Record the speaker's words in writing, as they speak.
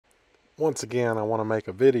Once again, I want to make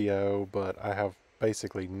a video, but I have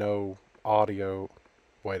basically no audio.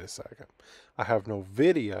 Wait a second. I have no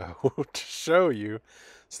video to show you.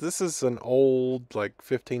 So this is an old, like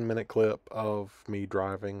 15-minute clip of me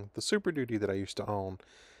driving the Super Duty that I used to own.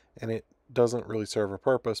 And it doesn't really serve a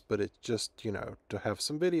purpose, but it's just, to have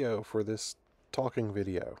some video for this talking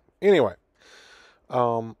video. Anyway,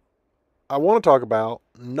 um, I want to talk about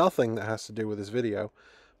nothing that has to do with this video,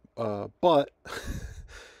 but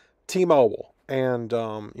T-Mobile. And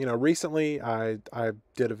recently I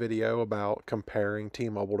did a video about comparing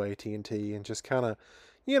T-Mobile to AT&T and T and just kind of,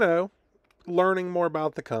 you know, learning more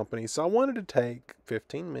about the company. So I wanted to take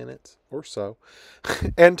 15 minutes or so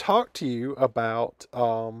and talk to you about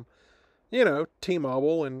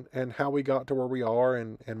T-Mobile and how we got to where we are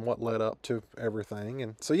and what led up to everything.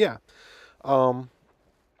 And so yeah, um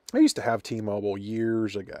I used to have T-Mobile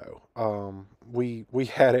years ago. We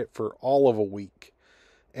had it for all of a week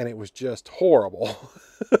and it was just horrible.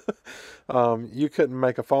 You couldn't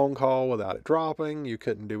make a phone call without it dropping. You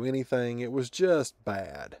couldn't do anything. It was just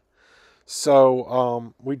bad.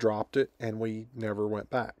 So we dropped it and we never went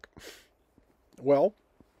back. Well,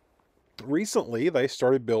 recently they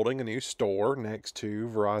started building a new store next to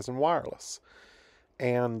Verizon Wireless.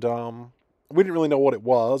 And we didn't really know what it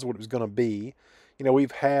was going to be.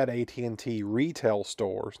 We've had AT&T retail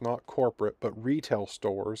stores, not corporate, but retail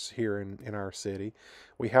stores here in our city.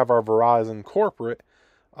 We have our Verizon corporate,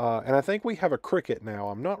 and I think we have a Cricket now.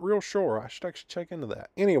 I'm not real sure. I should actually check into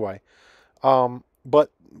that. Anyway,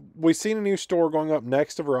 but we seen a new store going up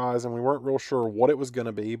next to Verizon. We weren't real sure what it was going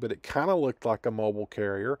to be, but it kind of looked like a mobile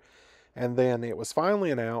carrier. And then it was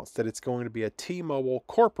finally announced that it's going to be a T-Mobile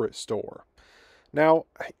corporate store. Now,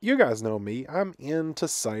 you guys know me. I'm into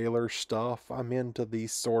sailor stuff. I'm into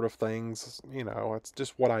these sort of things. It's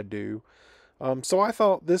just what I do. So I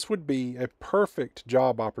thought this would be a perfect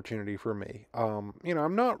job opportunity for me. I'm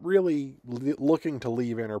not really looking to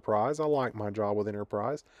leave Enterprise. I like my job with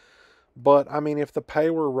Enterprise. But I mean, if the pay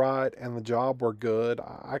were right and the job were good,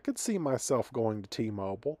 I could see myself going to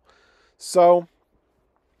T-Mobile. So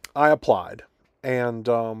I applied. And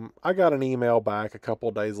I got an email back a couple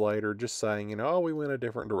of days later just saying, oh, we went a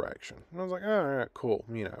different direction. And I was like, all right, cool.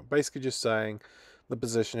 Basically just saying the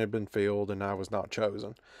position had been filled and I was not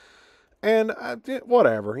chosen. And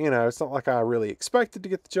whatever, it's not like I really expected to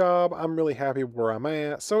get the job. I'm really happy where I'm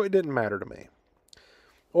at, so it didn't matter to me.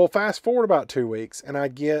 Well, fast forward about 2 weeks, and I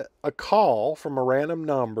get a call from a random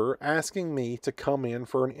number asking me to come in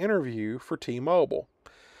for an interview for T-Mobile.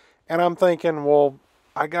 And I'm thinking, well,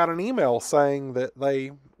 I got an email saying that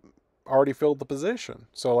they already filled the position.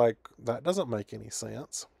 So, like, that doesn't make any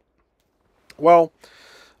sense. Well,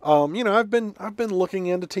 I've been looking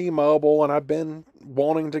into T-Mobile and I've been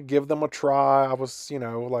wanting to give them a try. I was,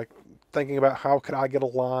 like thinking about how could I get a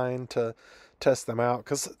line to test them out,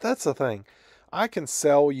 because that's the thing. I can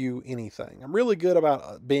sell you anything. I'm really good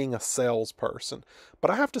about being a salesperson, but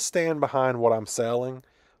I have to stand behind what I'm selling,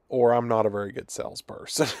 or I'm not a very good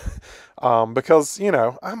salesperson. Because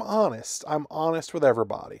I'm honest. I'm honest with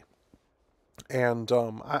everybody, and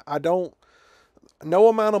I don't. No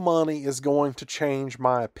amount of money is going to change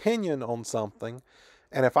my opinion on something.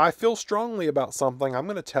 And if I feel strongly about something, I'm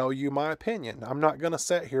going to tell you my opinion. I'm not going to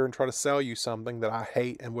sit here and try to sell you something that I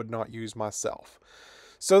hate and would not use myself.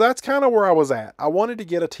 So that's kind of where I was at. I wanted to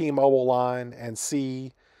get a T-Mobile line and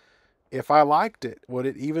see if I liked it. Would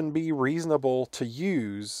it even be reasonable to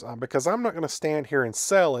use? Because I'm not going to stand here and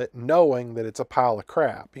sell it knowing that it's a pile of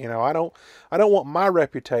crap. I don't want my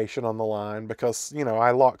reputation on the line because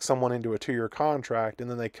I lock someone into a 2-year contract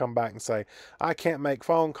and then they come back and say I can't make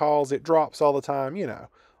phone calls. It drops all the time.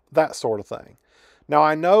 That sort of thing. Now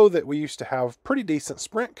I know that we used to have pretty decent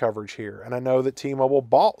Sprint coverage here, and I know that T-Mobile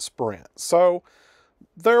bought Sprint, so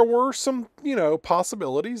there were some,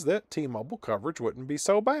 possibilities that T-Mobile coverage wouldn't be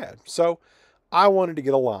so bad. So I wanted to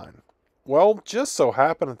get a line. Well, just so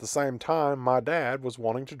happened at the same time, my dad was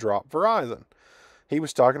wanting to drop Verizon. He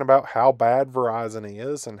was talking about how bad Verizon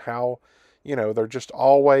is and how, they're just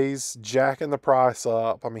always jacking the price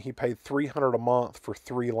up. I mean, he paid $300 a month for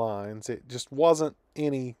 3 lines. It just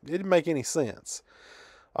it didn't make any sense.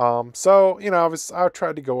 So I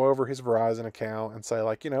tried to go over his Verizon account and say,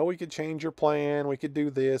 like, we could change your plan, we could do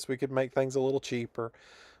this, we could make things a little cheaper.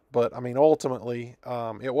 But I mean, ultimately,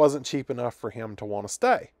 it wasn't cheap enough for him to want to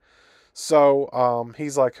stay. So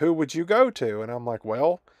he's like, who would you go to? And I'm like,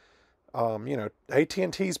 well,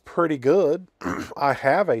 AT&T's pretty good. I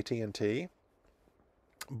have AT&T,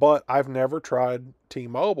 but I've never tried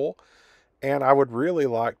T-Mobile, and I would really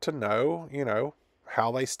like to know,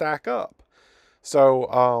 how they stack up.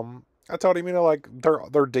 So I told him, like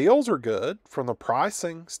their deals are good from the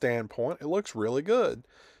pricing standpoint. It looks really good,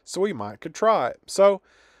 so we might could try it. So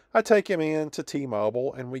I take him in to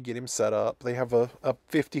T-Mobile and we get him set up. They have a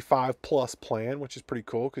 55 plus plan, which is pretty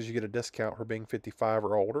cool because you get a discount for being 55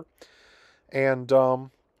 or older. And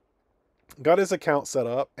got his account set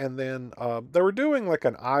up, and then they were doing like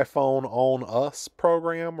an iPhone on us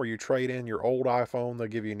program where you trade in your old iPhone, they'll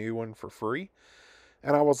give you a new one for free.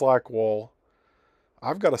 And I was like, well,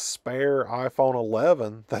 I've got a spare iPhone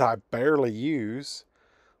 11 that I barely use.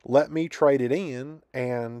 Let me trade it in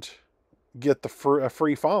and get a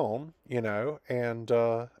free phone, and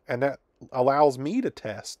that allows me to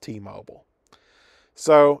test T-Mobile.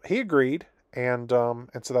 So he agreed, and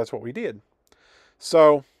so that's what we did.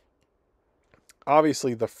 So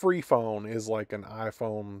obviously the free phone is like an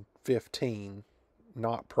iPhone 15,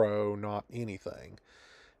 not Pro, not anything.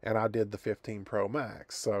 And I did the 15 Pro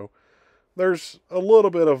Max. So there's a little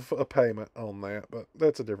bit of a payment on that, but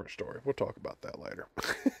that's a different story. We'll talk about that later.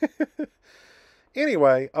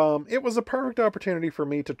 Anyway, it was a perfect opportunity for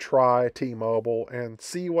me to try T-Mobile and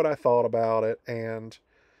see what I thought about it and,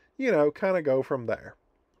 kind of go from there.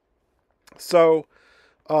 So,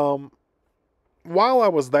 while I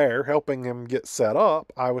was there helping him get set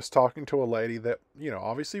up, I was talking to a lady that,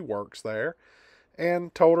 obviously works there,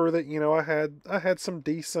 and told her that, I had some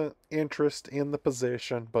decent interest in the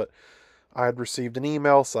position, but I had received an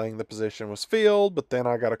email saying the position was filled, but then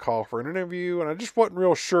I got a call for an interview and I just wasn't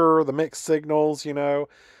real sure. The mixed signals,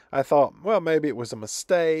 I thought, well, maybe it was a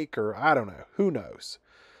mistake or I don't know. Who knows?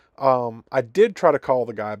 I did try to call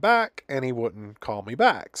the guy back and he wouldn't call me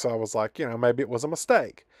back. So I was like, maybe it was a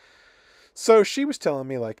mistake. So she was telling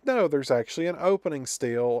me like, no, there's actually an opening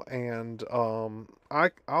still, and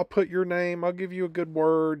I'll put your name, I'll give you a good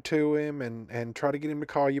word to him, and try to get him to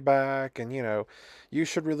call you back, and you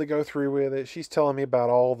should really go through with it. She's telling me about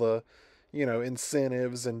all the,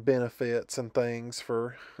 incentives and benefits and things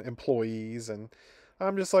for employees, and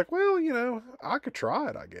I'm just like, well, I could try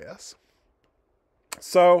it, I guess.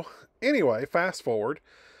 So anyway, fast forward.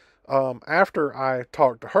 After I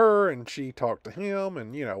talked to her and she talked to him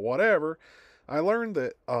and, whatever, I learned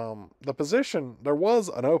that the position, there was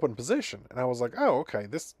an open position. And I was like, oh, okay,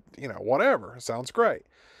 this, whatever. Sounds great.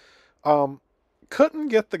 Couldn't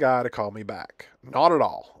get the guy to call me back. Not at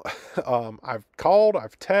all. I've called,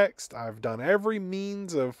 I've texted, I've done every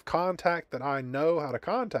means of contact that I know how to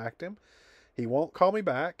contact him. He won't call me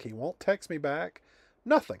back. He won't text me back.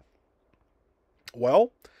 Nothing.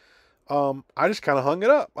 Well, I just kind of hung it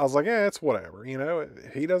up. I was like, yeah, it's whatever. He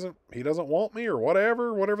doesn't want me or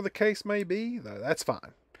whatever the case may be. That's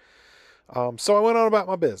fine. So I went on about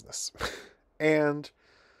my business, and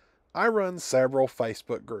I run several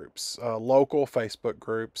Facebook groups, local Facebook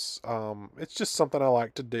groups. It's just something I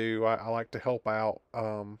like to do. I like to help out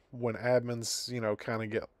when admins, kind of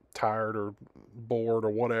get tired or bored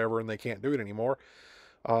or whatever, and they can't do it anymore.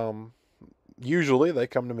 Usually they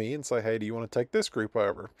come to me and say, hey, do you want to take this group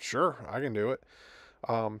over? Sure, I can do it.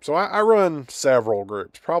 So I run several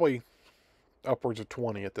groups, probably upwards of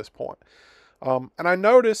 20 at this point. And I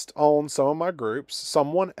noticed on some of my groups,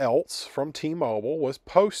 someone else from T-Mobile was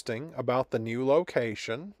posting about the new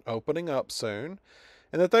location opening up soon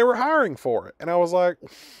and that they were hiring for it. And I was like,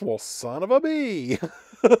 well, son of a bee.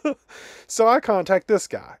 So I contact this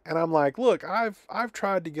guy and I'm like, look, I've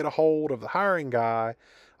tried to get a hold of the hiring guy.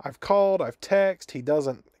 I've called, I've texted, he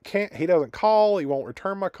doesn't call, he won't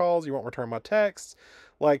return my calls, he won't return my texts.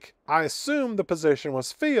 Like, I assumed the position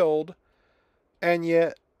was filled, and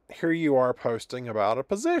yet here you are posting about a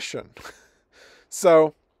position.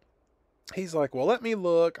 So he's like, well, let me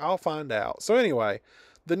look, I'll find out. So anyway,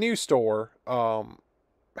 the new store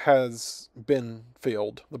has been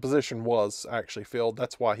filled. The position was actually filled.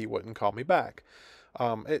 That's why he wouldn't call me back.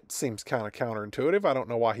 It seems kind of counterintuitive. I don't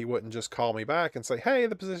know why he wouldn't just call me back and say, hey,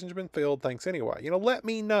 the position's been filled. Thanks anyway. Let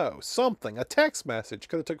me know something. A text message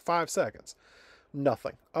could have took 5 seconds.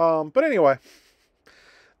 Nothing. But anyway,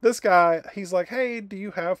 this guy, he's like, hey, do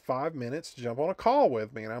you have 5 minutes to jump on a call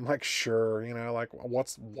with me? And I'm like, sure. Like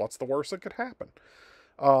what's the worst that could happen?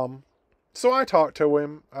 So I talked to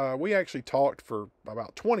him. We actually talked for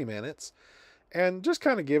about 20 minutes and just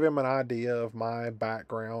kind of give him an idea of my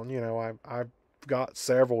background. I've got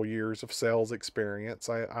several years of sales experience.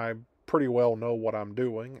 I pretty well know what I'm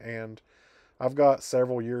doing, and I've got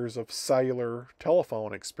several years of cellular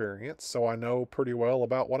telephone experience, so I know pretty well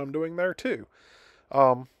about what I'm doing there too.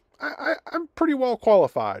 I'm pretty well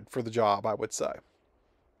qualified for the job, I would say.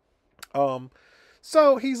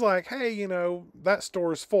 So he's like, hey, that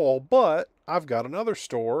store's full, but I've got another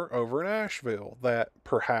store over in Asheville that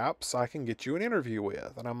perhaps I can get you an interview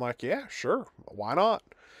with. And I'm like, yeah, sure. Why not?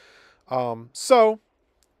 So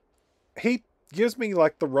he gives me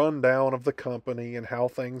like the rundown of the company and how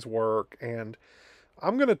things work, and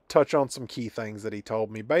I'm going to touch on some key things that he told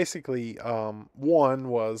me. Basically, one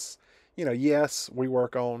was, yes, we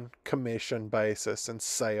work on commission basis and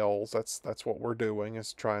sales. That's what we're doing,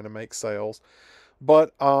 is trying to make sales.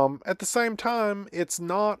 But at the same time, it's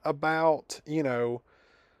not about,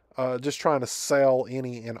 just trying to sell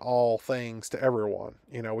any and all things to everyone.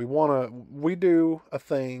 We do a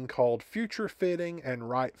thing called future fitting and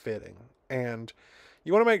right fitting. And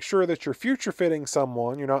you want to make sure that you're future fitting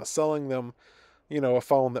someone. You're not selling them, a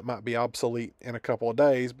phone that might be obsolete in a couple of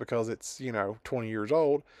days because it's, 20 years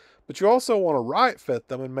old. But you also want to right fit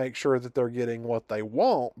them and make sure that they're getting what they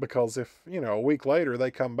want, because if, a week later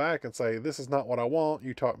they come back and say, this is not what I want,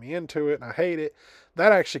 you talked me into it and I hate it,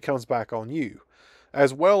 that actually comes back on you.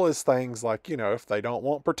 As well as things like, if they don't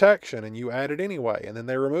want protection and you add it anyway and then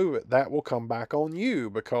they remove it, that will come back on you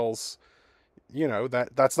because,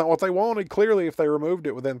 that's not what they wanted. Clearly, if they removed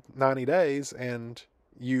it within 90 days and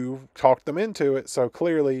you talked them into it, so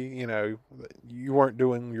clearly, you weren't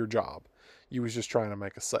doing your job. You was just trying to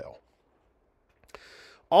make a sale.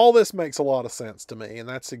 All this makes a lot of sense to me, and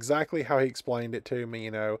that's exactly how he explained it to me.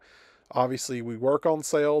 Obviously we work on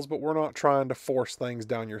sales, but we're not trying to force things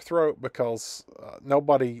down your throat, because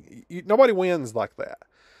nobody wins like that.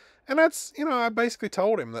 And that's, I basically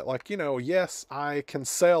told him that, like, yes, I can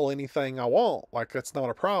sell anything I want. Like, that's not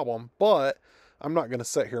a problem, but I'm not going to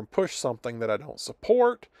sit here and push something that I don't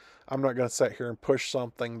support. I'm not going to sit here and push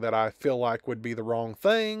something that I feel like would be the wrong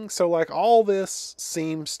thing. So, like, all this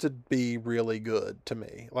seems to be really good to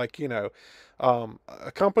me. Like,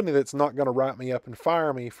 a company that's not going to write me up and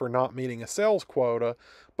fire me for not meeting a sales quota,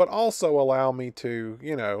 but also allow me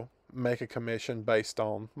to, make a commission based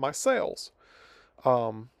on my sales,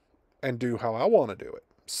 and do how I want to do it.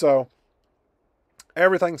 So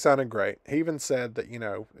everything sounded great. He even said that,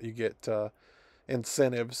 you get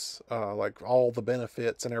incentives, like all the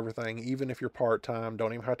benefits and everything, even if you're part-time,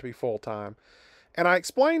 don't even have to be full-time. And I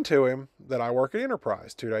explained to him that I work at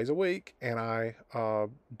Enterprise 2 days a week, and I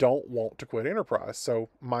don't want to quit Enterprise. So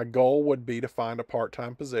my goal would be to find a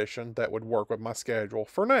part-time position that would work with my schedule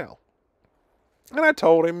for now. And I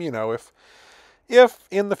told him, if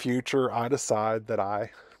in the future I decide that I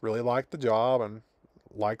really like the job and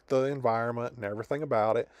like the environment and everything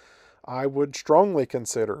about it, I would strongly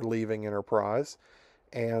consider leaving Enterprise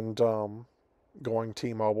and going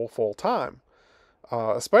T-Mobile full time,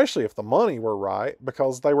 especially if the money were right,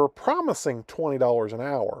 because they were promising $20 an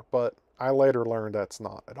hour, but I later learned that's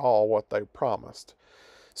not at all what they promised.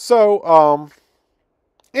 So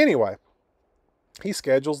anyway, he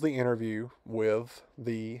schedules the interview with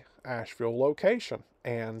the Asheville location,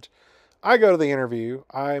 and I go to the interview.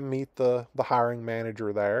 I meet the hiring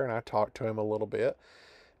manager there, and I talk to him a little bit.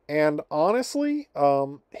 And honestly,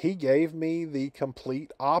 he gave me the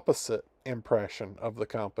complete opposite impression of the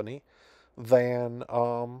company than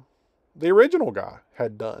the original guy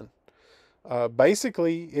had done.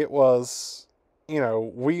 Basically, it was,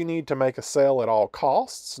 we need to make a sale at all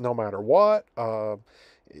costs, no matter what.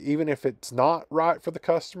 Even if it's not right for the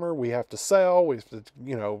customer, we have to sell. We have to,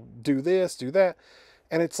 do this, do that.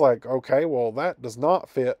 And it's like, okay, well, that does not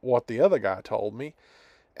fit what the other guy told me.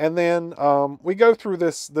 And then we go through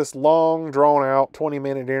this long, drawn-out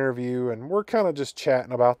 20-minute interview, and we're kind of just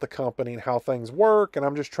chatting about the company and how things work, and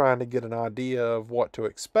I'm just trying to get an idea of what to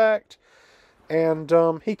expect. And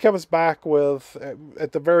he comes back with,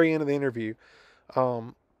 at the very end of the interview,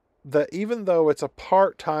 that even though it's a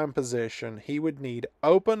part-time position, he would need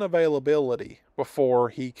open availability before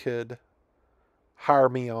he could hire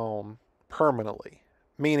me on permanently,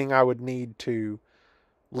 meaning I would need to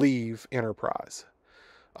leave Enterprise.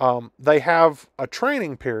 They have a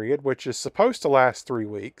training period, which is supposed to last 3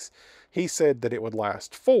 weeks. He said that it would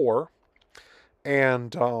last 4.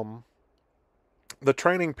 And the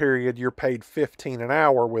training period, you're paid $15 an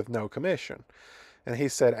hour with no commission. And he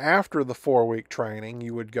said after the 4-week training,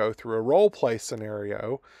 you would go through a role play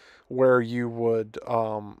scenario where you would,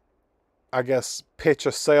 I guess, pitch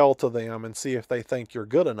a sale to them and see if they think you're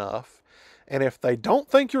good enough. And if they don't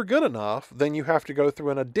think you're good enough, then you have to go through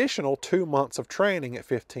an additional 2 months of training at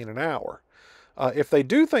 $15 an hour. If they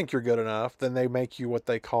do think you're good enough, then they make you what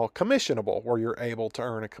they call commissionable, where you're able to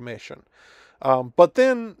earn a commission. But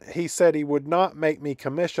then he said he would not make me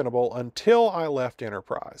commissionable until I left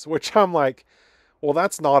Enterprise, which I'm like, well,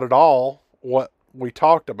 that's not at all what we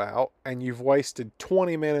talked about. And you've wasted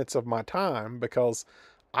 20 minutes of my time because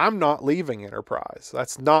I'm not leaving Enterprise.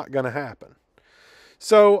 That's not going to happen.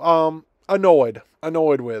 So, annoyed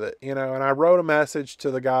with it, and I wrote a message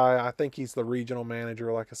to the guy. I think he's the regional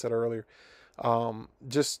manager, like I said earlier,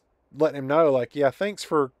 just letting him know, like, yeah, thanks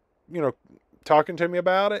for, you know, talking to me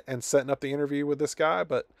about it and setting up the interview with this guy,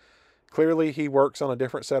 but clearly he works on a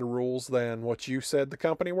different set of rules than what you said the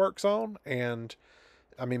company works on. And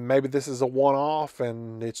I mean, maybe this is a one off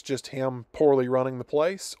and it's just him poorly running the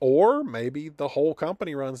place, or maybe the whole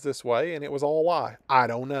company runs this way and it was all a lie. I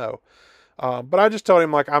don't know. But I just told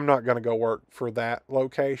him, like, I'm not going to go work for that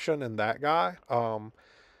location and that guy.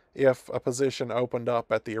 If a position opened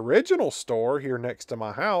up at the original store here next to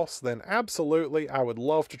my house, then absolutely I would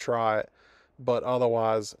love to try it. But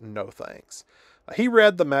otherwise, no thanks. He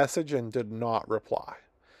read the message and did not reply.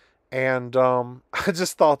 And I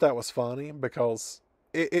just thought that was funny because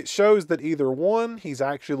it shows that either one, he's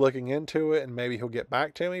actually looking into it and maybe he'll get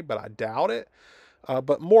back to me, but I doubt it.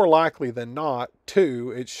 But more likely than not,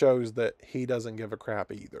 two, it shows that he doesn't give a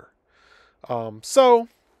crap either. So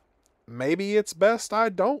maybe it's best I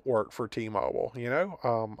don't work for T-Mobile. You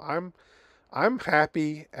know, I'm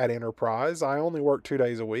happy at Enterprise. I only work 2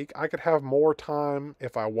 days a week. I could have more time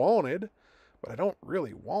if I wanted, but I don't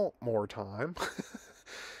really want more time.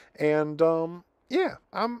 And yeah,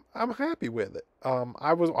 I'm happy with it.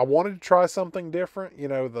 I wanted to try something different. You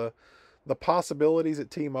know, the possibilities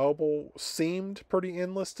at T-Mobile seemed pretty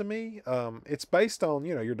endless to me. It's based on,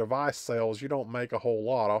 you know, your device sales. You don't make a whole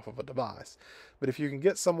lot off of a device. But if you can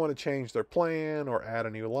get someone to change their plan or add a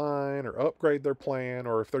new line or upgrade their plan,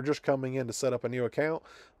 or if they're just coming in to set up a new account,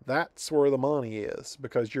 that's where the money is,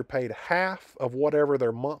 because you're paid half of whatever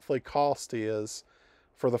their monthly cost is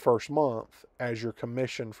for the first month as your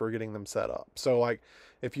commission for getting them set up. So like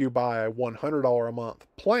if you buy a $100 a month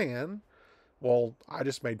plan, well, I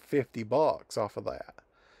just made $50 off of that.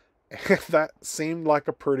 And that seemed like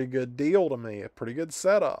a pretty good deal to me, a pretty good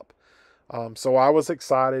setup. So I was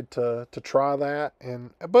excited to try that,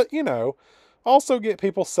 but you know, also get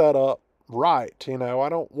people set up right. You know, I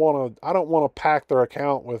don't want to pack their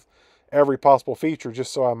account with every possible feature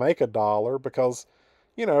just so I make $1, because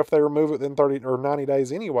you know, if they remove it in 30 or 90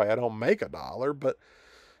 days anyway, I don't make $1. But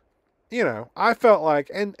you know, I felt like,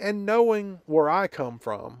 and knowing where I come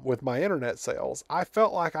from with my internet sales, I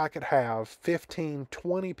felt like I could have 15,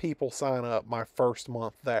 20 people sign up my first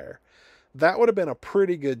month there. That would have been a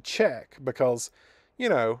pretty good check, because, you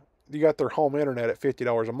know, you got their home internet at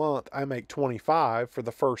 $50 a month. I make 25 for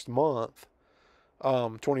the first month.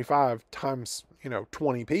 25 times, you know,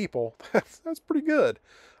 20 people. That's pretty good.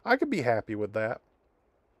 I could be happy with that.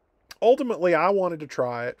 Ultimately, I wanted to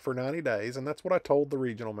try it for 90 days, and that's what I told the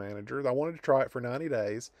regional manager. I wanted to try it for 90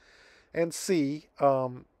 days and see,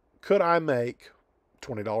 could I make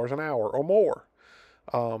 $20 an hour or more.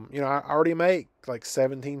 You know, I already make like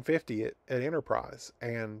 $17.50 at Enterprise,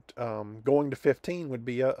 and going to 15 would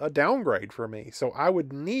be a downgrade for me. So I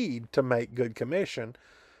would need to make good commission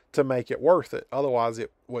to make it worth it. Otherwise,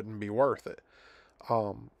 it wouldn't be worth it.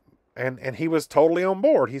 Um, and he was totally on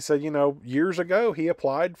board. He said, you know, years ago he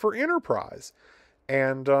applied for Enterprise,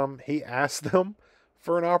 and he asked them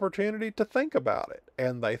for an opportunity to think about it,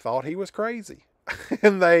 and they thought he was crazy,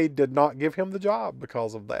 and they did not give him the job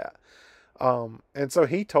because of that. And so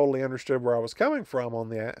he totally understood where I was coming from on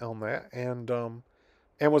that, and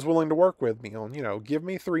was willing to work with me on, you know, give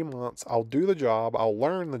me 3 months, I'll do the job, I'll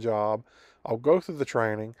learn the job, I'll go through the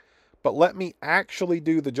training, but let me actually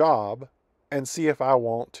do the job and see if I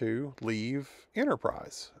want to leave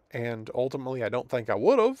Enterprise. And ultimately, I don't think I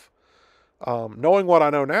would have. Knowing what I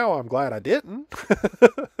know now, I'm glad I didn't.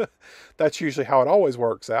 That's usually how it always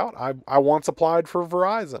works out. I once applied for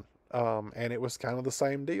Verizon, and it was kind of the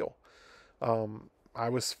same deal. I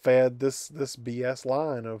was fed this BS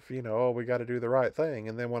line of, you know, oh, we got to do the right thing.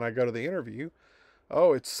 And then when I go to the interview,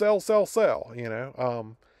 oh, it's sell, sell, sell, you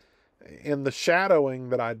know. In the shadowing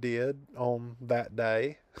that I did on that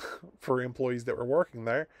day for employees that were working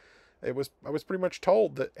there, I was pretty much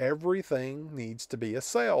told that everything needs to be a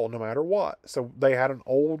sale no matter what. So they had an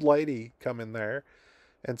old lady come in there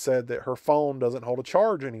and said that her phone doesn't hold a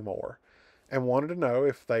charge anymore, and wanted to know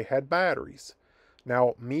if they had batteries.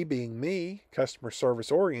 Now, me being me, customer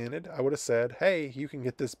service oriented, I would have said, hey, you can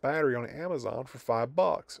get this battery on Amazon for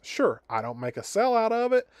 $5. Sure, I don't make a sell out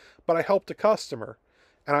of it, but I helped a customer.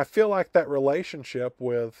 And I feel like that relationship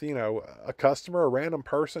with, you know, a customer, a random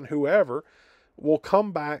person, whoever, will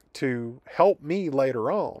come back to help me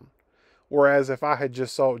later on. Whereas if I had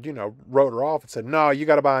just sold, you know, wrote her off and said, no, you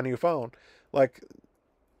got to buy a new phone. Like,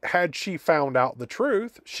 had she found out the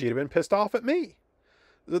truth, she'd have been pissed off at me.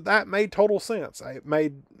 That made total sense. It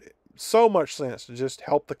made so much sense to just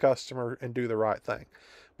help the customer and do the right thing.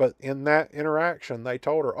 But in that interaction, they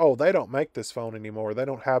told her, oh, they don't make this phone anymore. They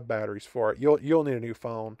don't have batteries for it. You'll need a new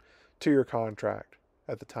phone, 2-year contract.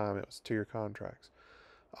 At the time, it was 2-year contracts.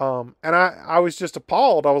 And I was just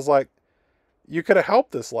appalled. I was like, you could have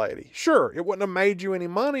helped this lady. Sure, it wouldn't have made you any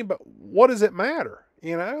money, but what does it matter?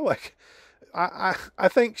 You know, like I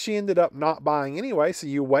think she ended up not buying anyway. So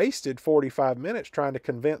you wasted 45 minutes trying to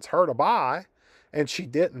convince her to buy, and she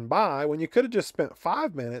didn't buy when you could have just spent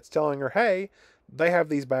 5 minutes telling her, hey, they have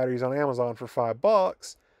these batteries on Amazon for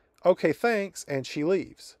 $5. Okay, thanks. And she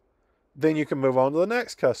leaves. Then you can move on to the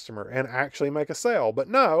next customer and actually make a sale. But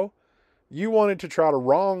no, you wanted to try to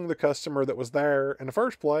wrong the customer that was there in the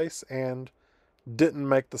first place and didn't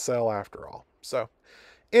make the sale after all. So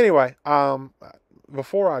anyway,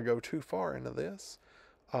 before I go too far into this,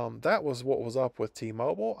 that was what was up with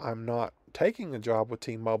T-Mobile. I'm not taking a job with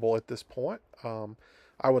T-Mobile at this point.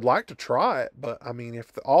 I would like to try it, but I mean,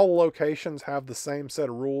 if all locations have the same set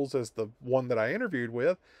of rules as the one that I interviewed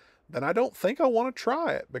with, then I don't think I want to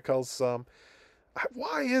try it because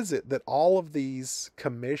why is it that all of these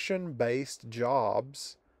commission-based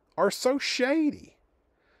jobs are so shady?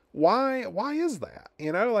 Why is that?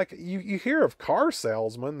 You know, like you hear of car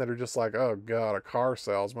salesmen that are just like, oh God, a car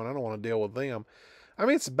salesman. I don't want to deal with them. I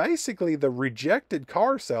mean, it's basically the rejected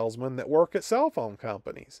car salesmen that work at cell phone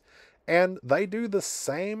companies. And they do the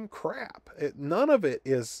same crap. None of it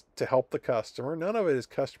is to help the customer. None of it is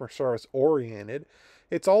customer service oriented.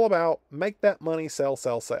 It's all about make that money, sell,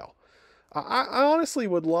 sell, sell. I honestly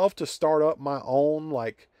would love to start up my own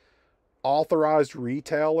like authorized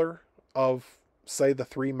retailer of say the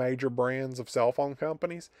three major brands of cell phone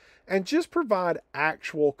companies and just provide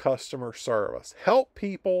actual customer service. Help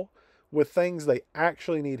people with things they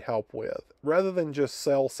actually need help with rather than just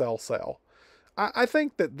sell, sell, sell. I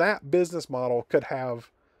think that business model could have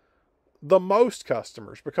the most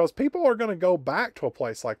customers because people are going to go back to a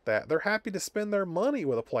place like that. They're happy to spend their money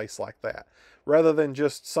with a place like that rather than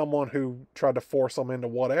just someone who tried to force them into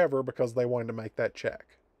whatever because they wanted to make that check.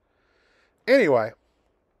 Anyway,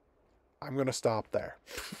 I'm going to stop there.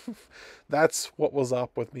 That's what was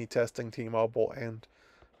up with me testing T-Mobile, and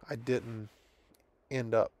I didn't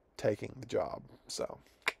end up taking the job. So